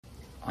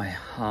I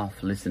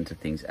half listen to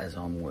things as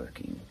I'm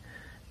working.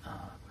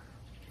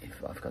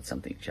 If I've got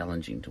something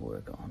challenging to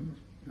work on,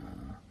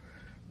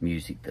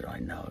 music that I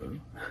know,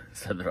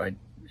 so that I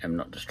am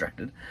not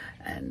distracted,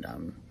 and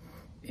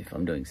if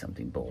I'm doing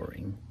something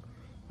boring,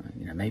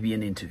 maybe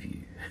an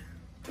interview.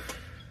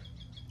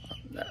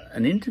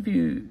 An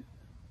interview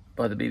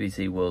by the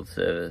BBC World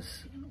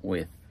Service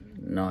with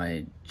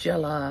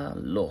Nigella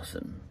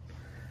Lawson,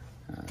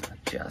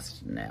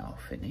 just now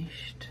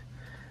finished,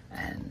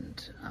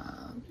 and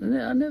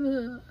I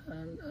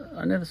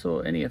never saw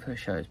any of her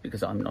shows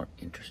because I'm not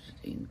interested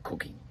in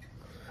cooking.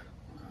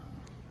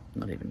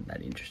 Not even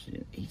that interested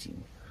in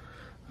eating.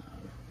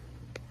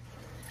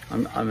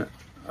 I'm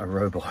a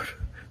robot.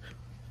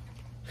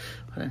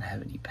 I don't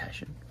have any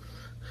passion.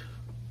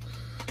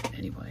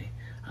 Anyway,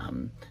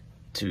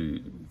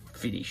 to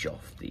finish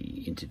off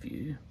the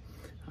interview,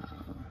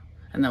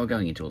 and they were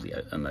going into all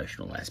the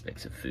emotional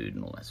aspects of food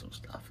and all that sort of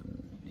stuff,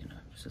 and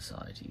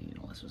society and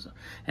all that sort of stuff.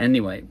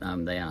 Anyway,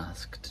 they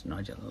asked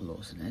Nigella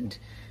Lawson, and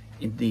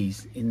in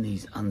these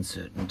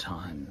uncertain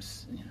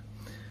times,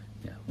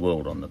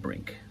 world on the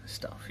brink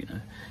stuff,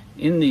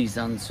 in these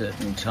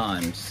uncertain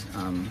times,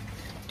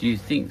 do you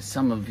think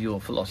some of your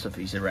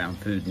philosophies around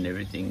food and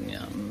everything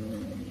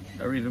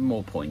are even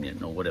more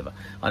poignant or whatever?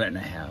 I don't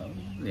know how.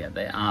 Yeah,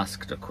 they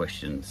asked a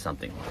question,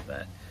 something like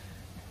that,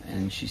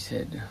 and she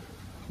said,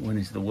 "When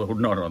is the world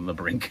not on the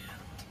brink?"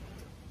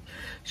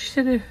 She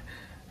said,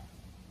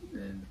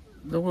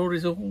 "The world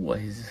is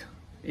always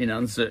in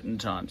uncertain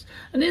times,"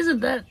 and isn't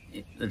that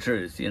the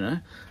truth?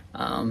 We're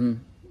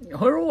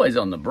always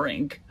on the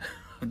brink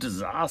of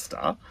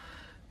disaster.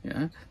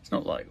 It's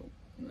not like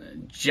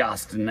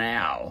just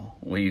now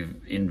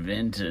we've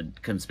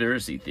invented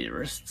conspiracy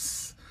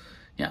theorists.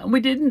 And we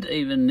didn't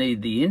even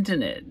need the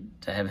internet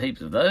to have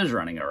heaps of those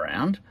running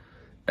around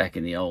back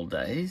in the old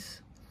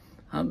days.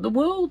 The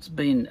world's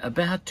been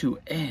about to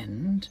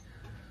end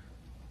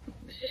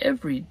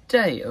every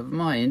day of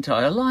my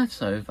entire life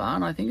so far,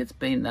 and I think it's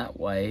been that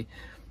way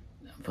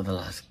for the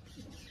last...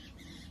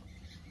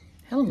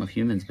 How long have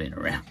humans been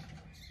around?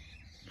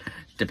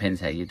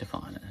 Depends how you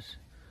define it.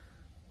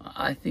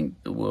 I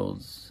think the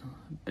world's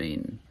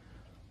been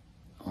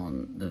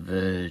on the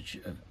verge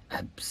of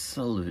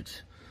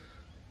absolute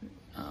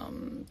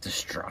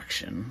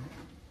destruction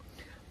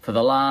for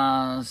the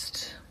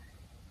last,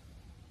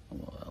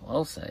 well,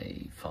 I'll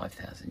say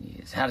 5,000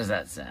 years. How does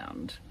that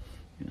sound?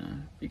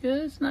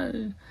 Because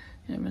the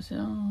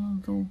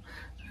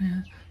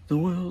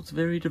world's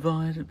very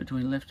divided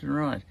between left and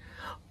right.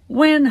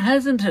 When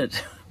hasn't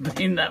it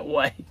been that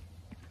way?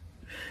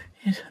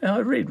 I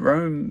read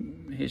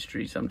Rome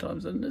history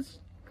sometimes, and it's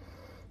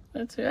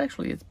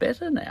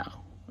better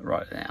now,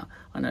 right now.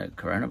 I know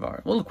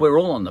coronavirus. Well, look, we're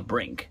all on the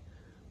brink,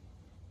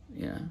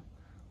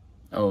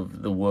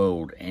 of the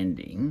world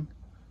ending,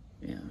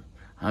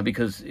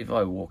 because if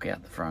I walk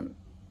out the front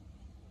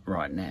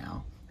right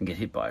now and get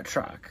hit by a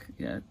truck,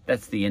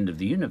 that's the end of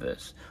the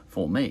universe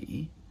for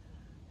me,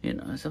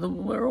 So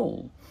we're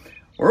all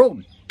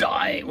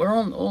dying. We're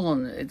all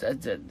on.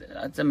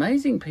 It's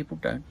amazing people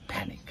don't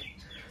panic.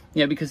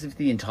 Because if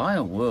the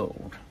entire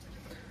world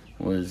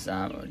was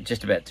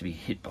just about to be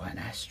hit by an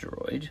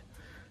asteroid,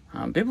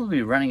 people would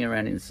be running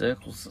around in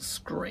circles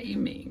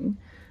screaming,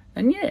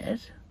 and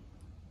yet,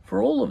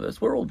 for all of us,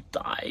 we're all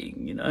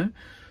dying.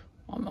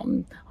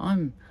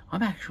 I'm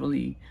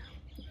actually,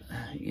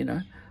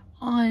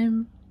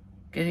 I'm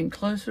getting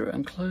closer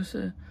and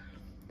closer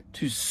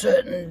to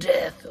certain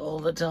death all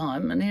the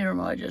time, and here am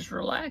I just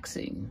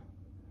relaxing.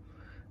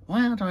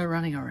 Why aren't I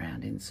running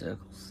around in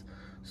circles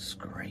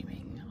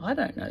screaming? I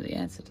don't know the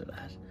answer to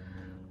that.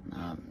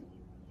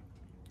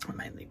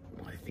 Mainly,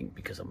 I think,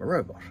 because I'm a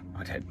robot.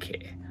 I don't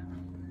care.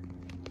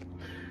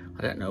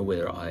 I don't know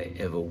whether I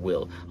ever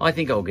will. I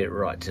think I'll get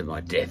right to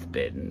my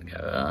deathbed and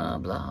go,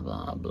 blah,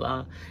 blah,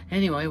 blah.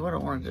 Anyway, what I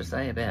wanted to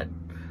say about,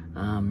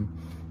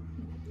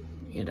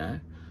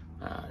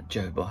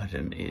 Joe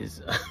Biden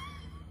is...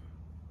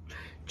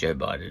 Joe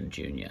Biden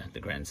Jr., the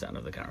grandson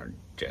of the current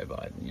Joe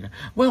Biden,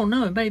 Well,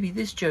 no, maybe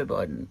this Joe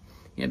Biden,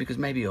 because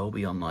maybe I'll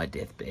be on my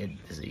deathbed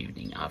this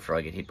evening after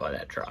I get hit by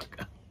that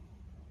truck.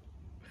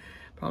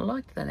 But I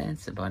liked that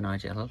answer by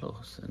Nigella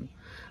Lawson.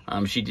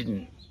 She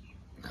didn't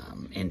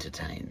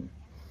entertain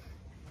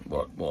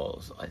what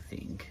was, I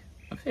think,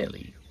 a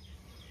fairly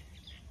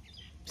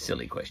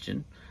silly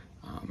question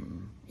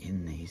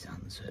in these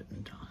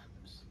uncertain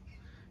times.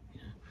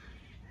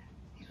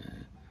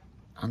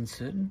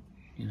 Uncertain,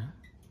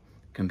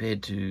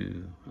 compared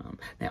to...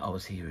 now, I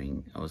was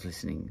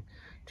listening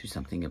to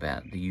something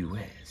about the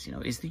US.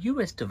 Is the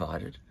US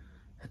divided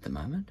at the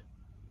moment?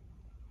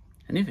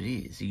 And if it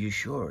is, are you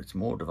sure it's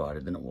more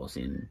divided than it was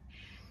in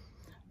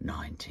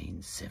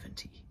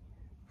 1970,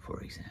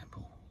 for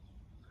example?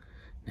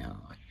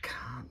 Now, I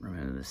can't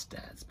remember the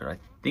stats, but I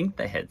think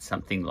they had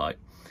something like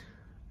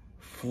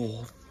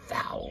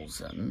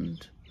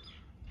 4,000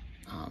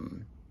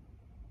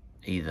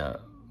 either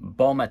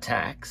bomb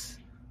attacks,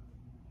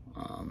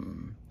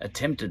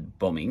 attempted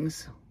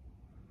bombings,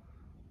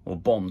 or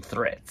bomb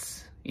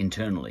threats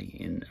internally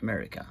in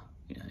America,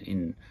 you know,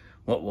 in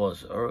what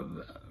was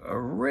a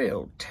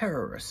real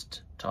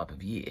terrorist type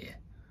of year,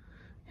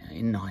 you know,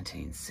 in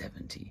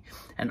 1970.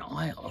 And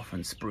I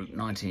often spruik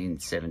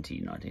 1970,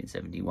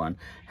 1971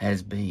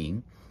 as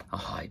being a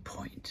high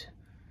point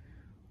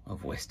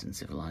of Western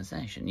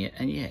civilization.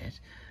 And yet,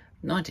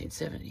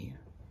 1970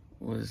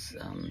 was,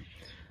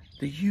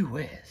 the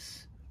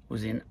US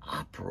was in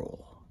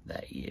uproar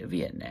that year.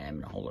 Vietnam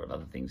and a whole lot of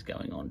other things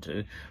going on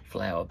too.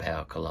 Flower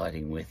power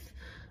colliding with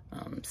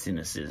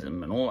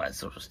cynicism and all that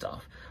sort of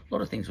stuff. A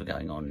lot of things were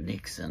going on.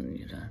 Nixon,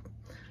 you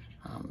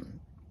know.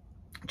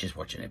 Just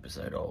watch an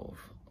episode of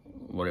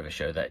whatever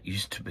show that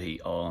used to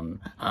be on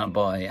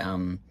by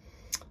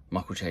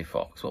Michael J.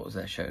 Fox. What was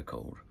that show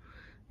called?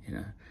 You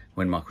know,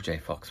 when Michael J.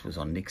 Fox was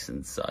on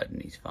Nixon's side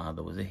and his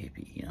father was a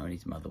hippie, you know, and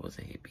his mother was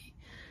a hippie.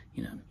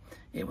 You know,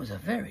 it was a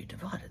very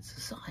divided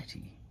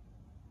society,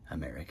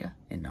 America,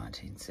 in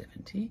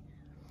 1970.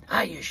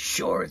 Are you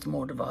sure it's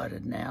more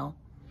divided now?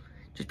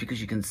 Just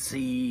because you can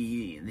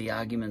see the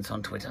arguments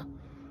on Twitter?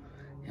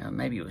 You know,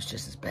 maybe it was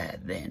just as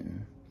bad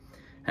then.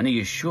 And are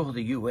you sure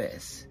the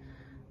US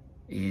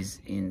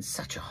is in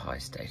such a high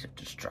state of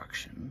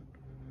destruction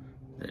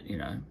that, you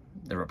know,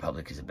 the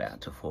Republic is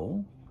about to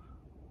fall?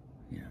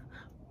 You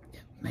know,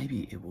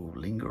 maybe it will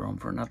linger on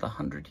for another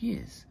 100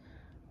 years.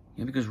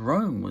 You know, because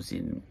Rome was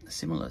in a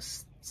similar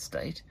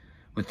state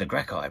with the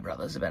Gracchi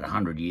brothers about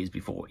 100 years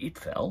before it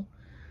fell,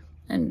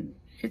 and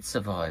it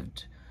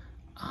survived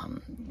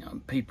you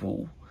know,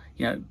 people,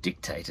 you know,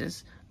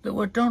 dictators that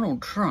were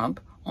Donald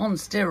Trump on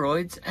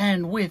steroids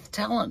and with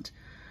talent.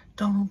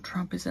 Donald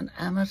Trump is an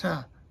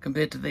amateur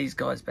compared to these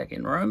guys back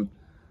in Rome.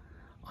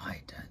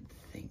 I don't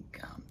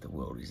think the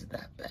world is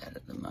that bad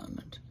at the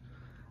moment.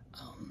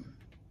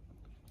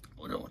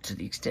 Or to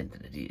the extent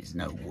that it is,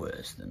 no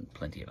worse than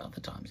plenty of other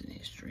times in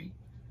history.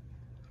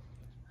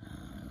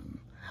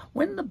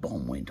 When the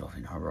bomb went off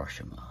in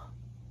Hiroshima,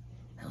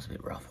 that was a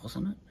bit rough,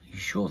 wasn't it? Are you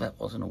sure that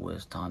wasn't a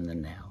worse time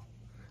than now?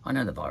 I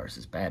know the virus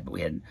is bad, but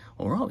we had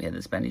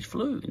the Spanish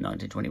flu in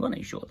 1921. Are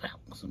you sure that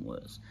wasn't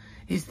worse?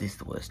 Is this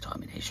the worst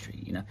time in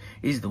history? You know,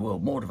 is the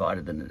world more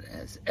divided than it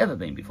has ever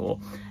been before?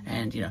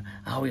 And, you know,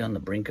 are we on the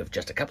brink of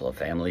just a couple of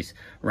families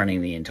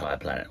running the entire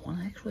planet? Well,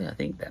 actually, I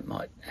think that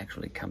might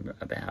actually come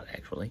about,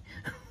 actually.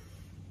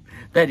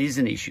 That is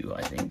an issue,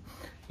 I think.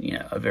 You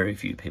know, a very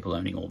few people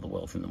owning all the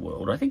wealth in the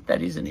world. I think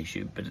that is an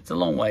issue, but it's a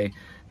long way.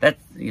 That,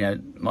 you know,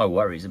 my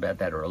worries about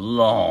that are a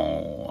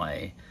long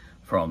way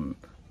from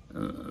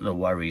the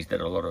worries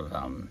that a lot of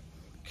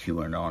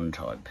QAnon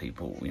type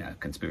people, you know,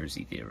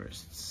 conspiracy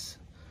theorists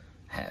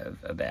have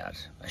about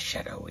a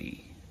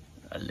shadowy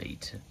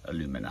elite,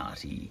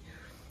 Illuminati,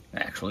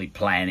 actually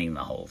planning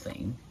the whole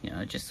thing. You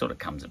know, it just sort of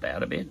comes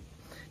about a bit.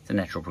 It's a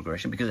natural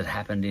progression because it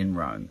happened in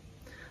Rome.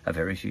 A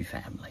very few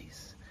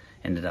families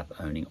ended up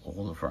owning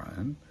all of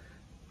Rome,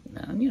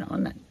 and, you know,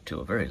 and that to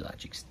a very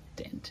large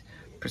extent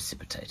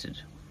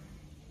precipitated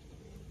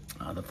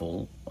the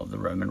fall of the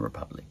Roman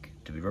Republic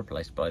to be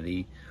replaced by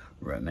the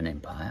Roman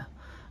Empire.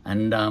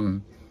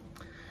 And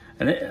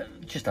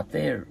just up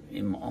there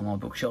on my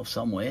bookshelf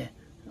somewhere,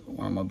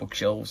 one of my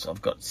bookshelves,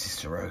 I've got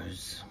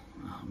Cicero's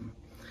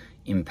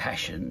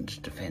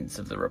impassioned defense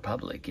of the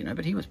Republic, you know,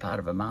 but he was part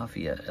of a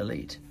mafia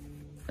elite,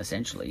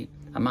 essentially,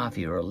 a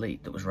mafia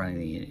elite that was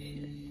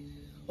running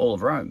all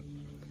of Rome.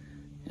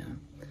 You know,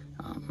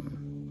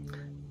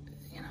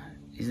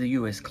 is the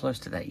US close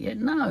to that yet?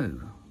 No.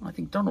 I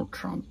think Donald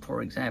Trump,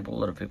 for example, a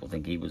lot of people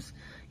think he was,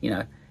 you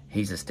know,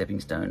 he's a stepping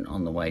stone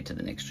on the way to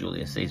the next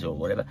Julius Caesar or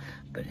whatever,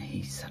 but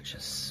he's such a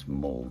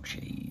small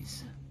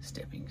cheese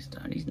stepping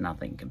stone. He's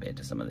nothing compared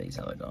to some of these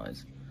other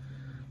guys.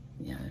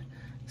 You know,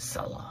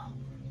 Sulla,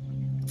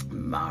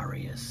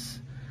 Marius,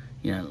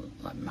 you know,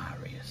 like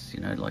Marius,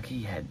 you know, like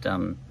he had,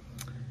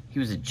 he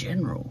was a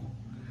general.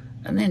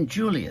 And then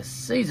Julius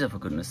Caesar, for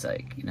goodness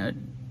sake, you know,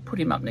 put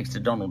him up next to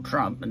Donald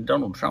Trump, and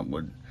Donald Trump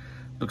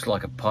looks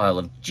like a pile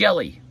of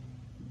jelly.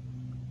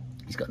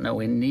 He's got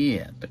nowhere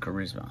near the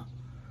charisma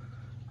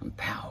and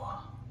power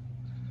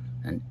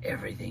and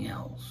everything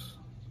else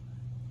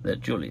that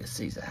Julius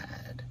Caesar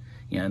had.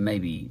 You know,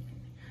 maybe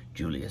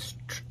Julius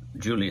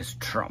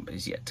Trump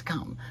is yet to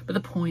come. But the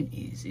point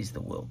is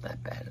the world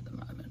that bad at the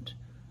moment?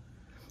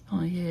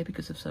 Oh yeah,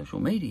 because of social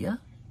media.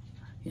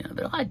 You know,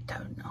 but I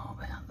don't know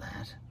about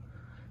that.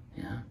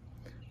 You know,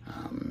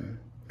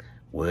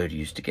 word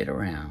used to get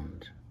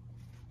around.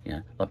 You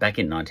know, like back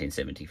in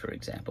 1970, for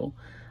example,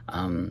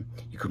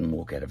 you couldn't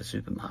walk out of a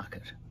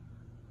supermarket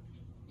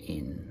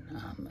in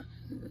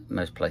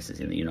most places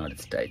in the United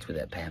States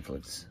without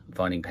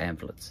finding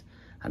pamphlets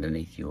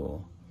underneath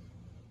your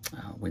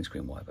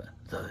windscreen wiper.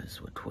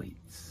 Those were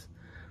tweets,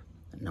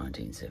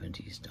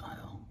 1970s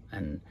style,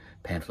 and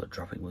pamphlet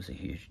dropping was a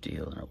huge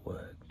deal, and it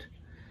worked.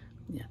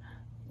 Yeah.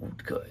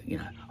 You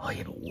know, oh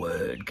yeah, but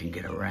word can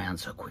get around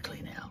so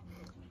quickly now.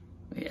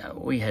 Yeah,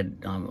 we've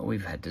had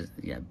to,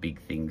 you know,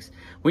 big things.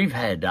 We've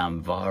had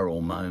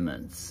viral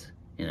moments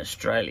in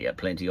Australia,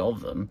 plenty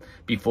of them,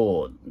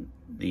 before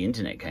the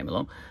internet came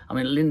along. I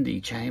mean,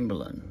 Lindy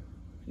Chamberlain,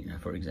 you know,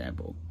 for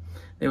example,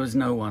 there was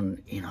no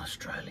one in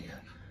Australia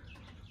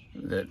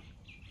that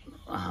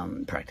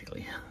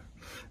practically,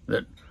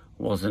 that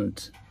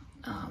wasn't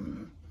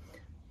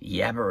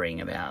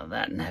yabbering about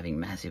that and having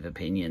massive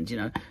opinions. You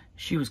know,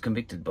 she was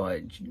convicted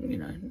by, you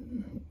know,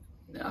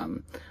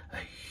 a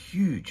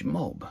huge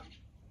mob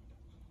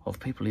of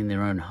people in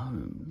their own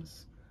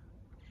homes.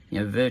 You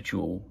know,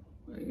 virtual,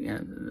 you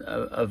know,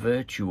 a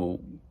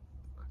virtual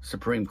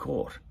Supreme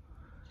Court,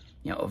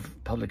 you know,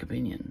 of public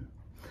opinion.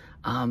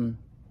 How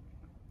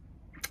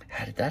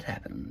did that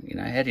happen? You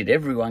know, how did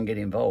everyone get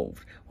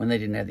involved when they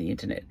didn't have the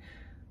internet?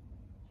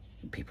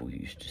 People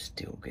used to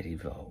still get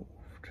involved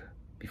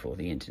before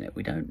the internet.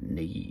 We don't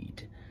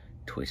need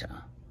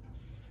Twitter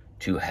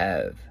to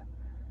have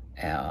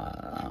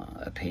our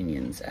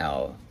opinions,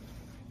 our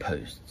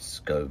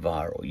posts go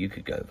viral. You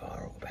could go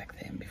viral back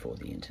then before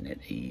the internet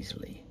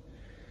easily.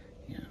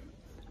 You know,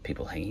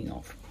 people hanging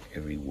off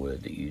every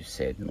word that you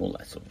said and all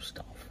that sort of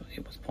stuff.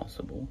 It was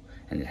possible,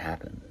 and it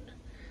happened.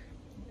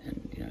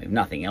 And, you know, if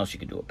nothing else, you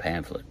could do a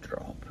pamphlet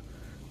drop.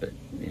 But,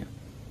 you know,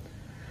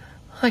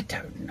 I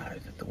don't know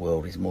that the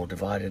world is more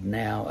divided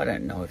now. I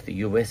don't know if the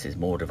US is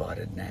more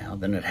divided now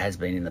than it has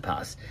been in the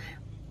past.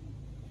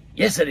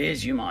 Yes, it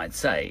is, you might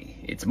say.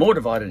 It's more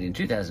divided in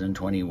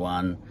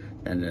 2021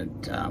 than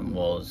it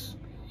was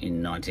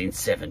in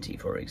 1970,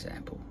 for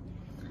example.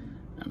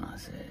 And I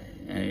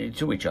say,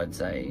 to which I'd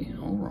say,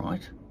 all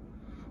right,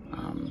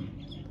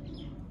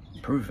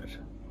 prove it.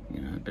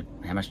 You know, but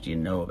how much do you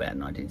know about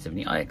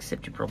 1970? I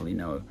accept you probably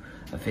know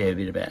a fair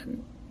bit about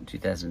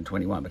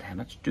 2021, but how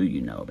much do you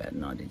know about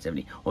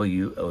 1970? Or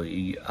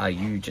are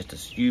you just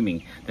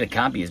assuming that it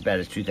can't be as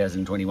bad as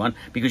 2021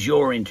 because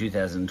you're in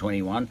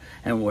 2021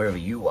 and wherever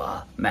you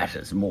are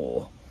matters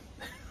more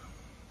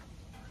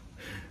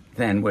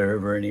than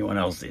wherever anyone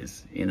else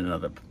is in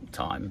another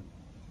time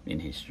in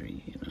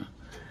history? You know,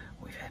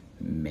 we've had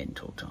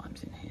mental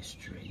times in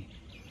history.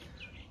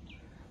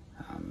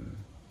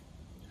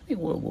 I think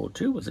World War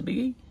II was a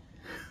biggie.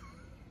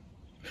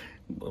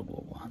 World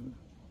War One,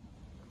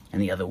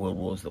 and the other world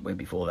wars that went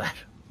before that.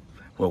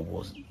 World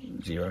War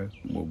Zero,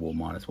 World War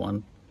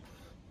 -1.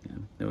 You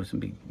know, there were some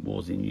big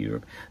wars in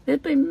Europe.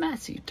 There've been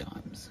massive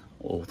times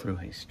all through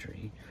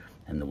history,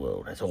 and the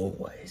world has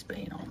always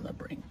been on the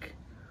brink,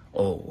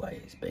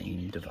 always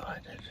been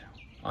divided.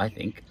 I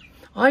think.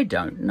 I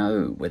don't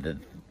know whether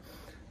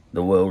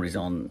the world is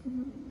on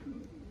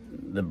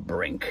the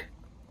brink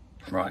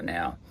right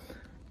now.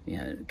 You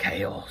know,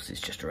 chaos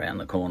is just around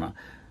the corner,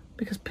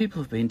 because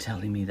people have been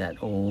telling me that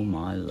all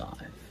my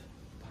life.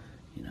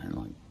 You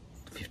know, like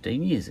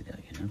 15 years ago,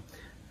 you know,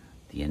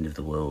 the end of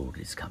the world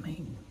is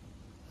coming.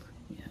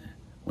 You know,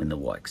 when the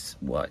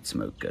white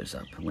smoke goes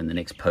up, and when the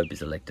next pope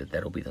is elected,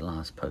 that'll be the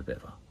last pope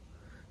ever,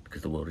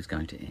 because the world is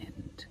going to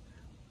end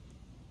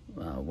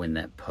when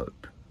that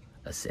pope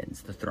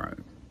ascends the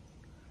throne.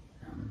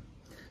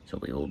 So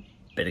we all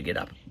better get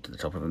up to the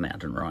top of a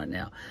mountain right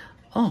now.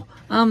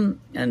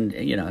 And,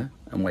 you know,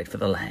 and wait for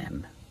the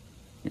lamb,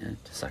 you know,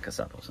 to suck us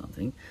up or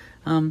something.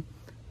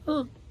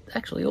 Well,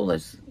 actually, all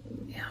those,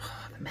 you know,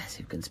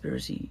 massive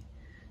conspiracy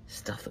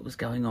stuff that was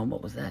going on,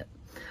 what was that?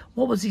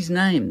 What was his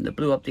name that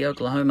blew up the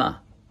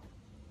Oklahoma?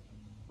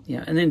 You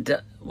know, and then,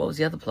 what was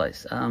the other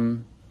place?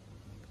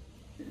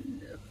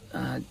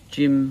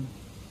 Jim,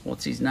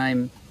 what's his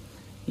name?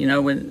 You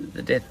know,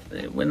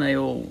 when they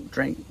all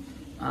drank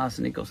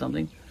arsenic or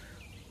something,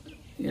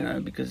 you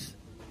know, because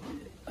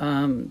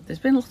there's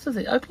been lots of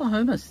the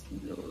Oklahoma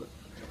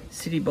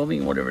city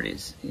bombing, whatever it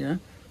is, you know.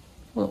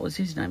 What was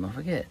his name? I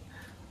forget.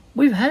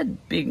 We've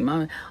had big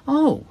moments.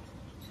 Oh,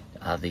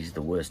 are these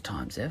the worst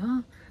times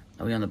ever?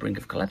 Are we on the brink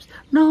of collapse?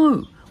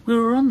 No, we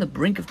were on the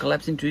brink of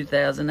collapse in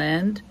 2000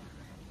 and...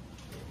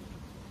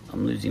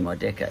 I'm losing my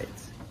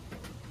decades.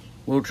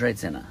 World Trade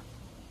Center,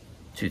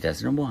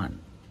 2001.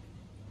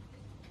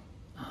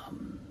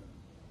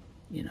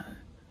 You know,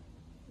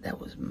 that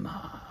was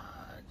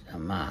a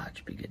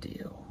much bigger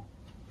deal.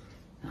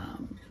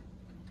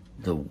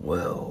 The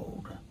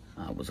world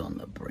was on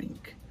the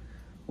brink.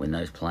 When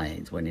those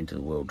planes went into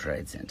the World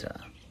Trade Center,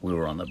 we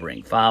were on the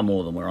brink, far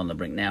more than we're on the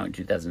brink now in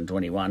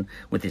 2021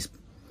 with this,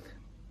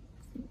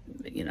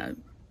 you know,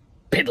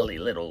 piddly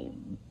little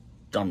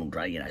Donald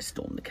Trump, you know,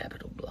 storm the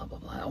Capitol, blah, blah,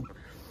 blah.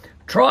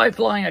 Try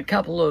flying a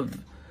couple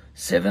of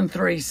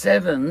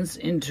 737s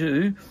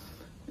into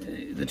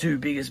the two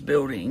biggest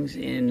buildings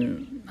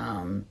in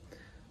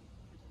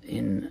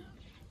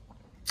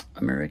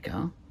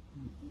America,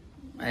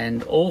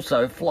 and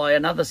also fly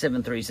another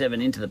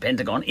 737 into the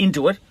Pentagon,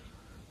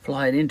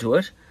 fly it into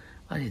it.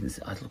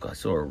 I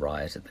saw a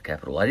riot at the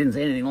Capitol. I didn't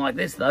see anything like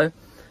this, though.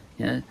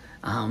 You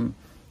know,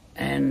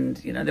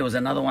 and, you know, there was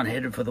another one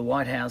headed for the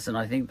White House, and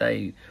I think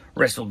they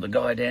wrestled the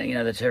guy down, you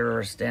know, the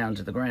terrorist down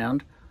to the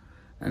ground,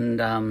 and,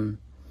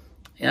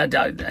 you know,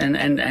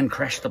 and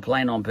crashed the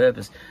plane on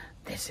purpose.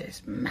 This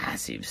is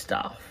massive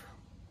stuff,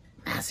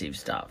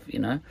 you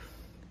know.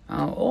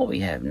 All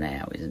we have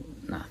now is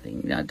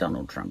nothing. You know,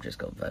 Donald Trump just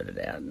got voted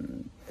out,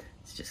 and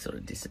it's just sort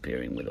of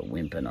disappearing with a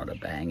whimper, not a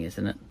bang,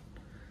 isn't it?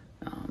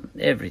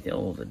 Everything,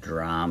 all the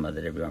drama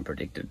that everyone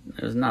predicted,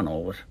 there was none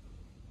of it.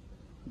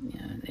 You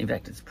know, in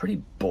fact, it's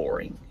pretty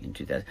boring in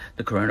 2000.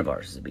 The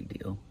coronavirus is a big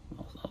deal.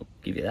 I'll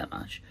give you that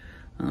much.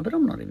 But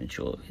I'm not even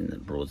sure in the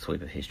broad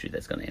sweep of history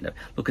that's going to end up.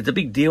 Look, it's a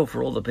big deal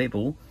for all the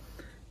people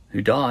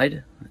who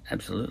died,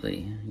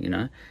 absolutely, you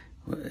know,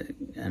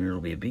 and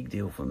it'll be a big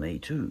deal for me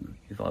too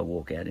if I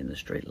walk out in the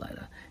street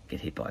later,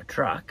 get hit by a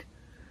truck.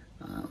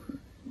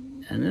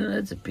 And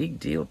it's a big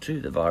deal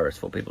too, the virus,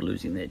 for people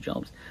losing their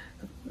jobs.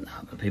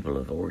 People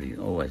have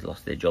always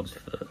lost their jobs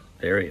for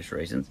various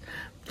reasons.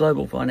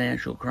 Global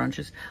financial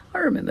crunches. I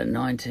remember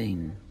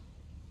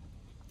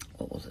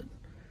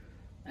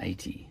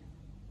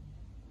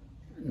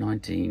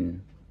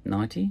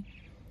 1990?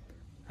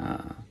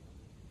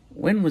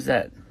 When was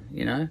that?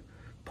 You know,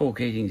 Paul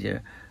Keating's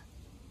era.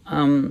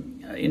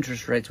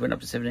 Interest rates went up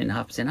to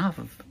 17.5%. Half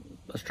of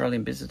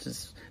Australian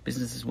businesses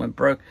went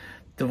broke.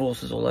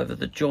 Divorces all over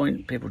the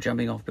joint. People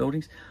jumping off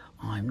buildings.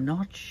 I'm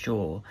not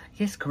sure.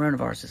 Yes,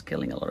 coronavirus is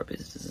killing a lot of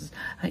businesses.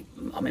 Hey,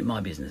 I mean, my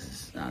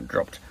business has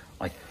dropped,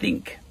 I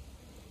think,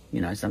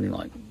 you know, something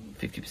like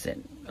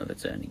 50% of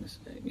its earnings.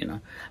 You know,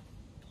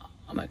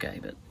 I'm okay,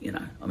 but, you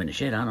know, I'm in a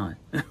shed, aren't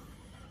I?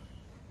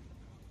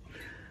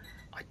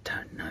 I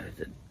don't know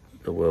that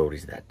the world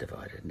is that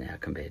divided now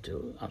compared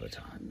to other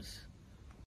times.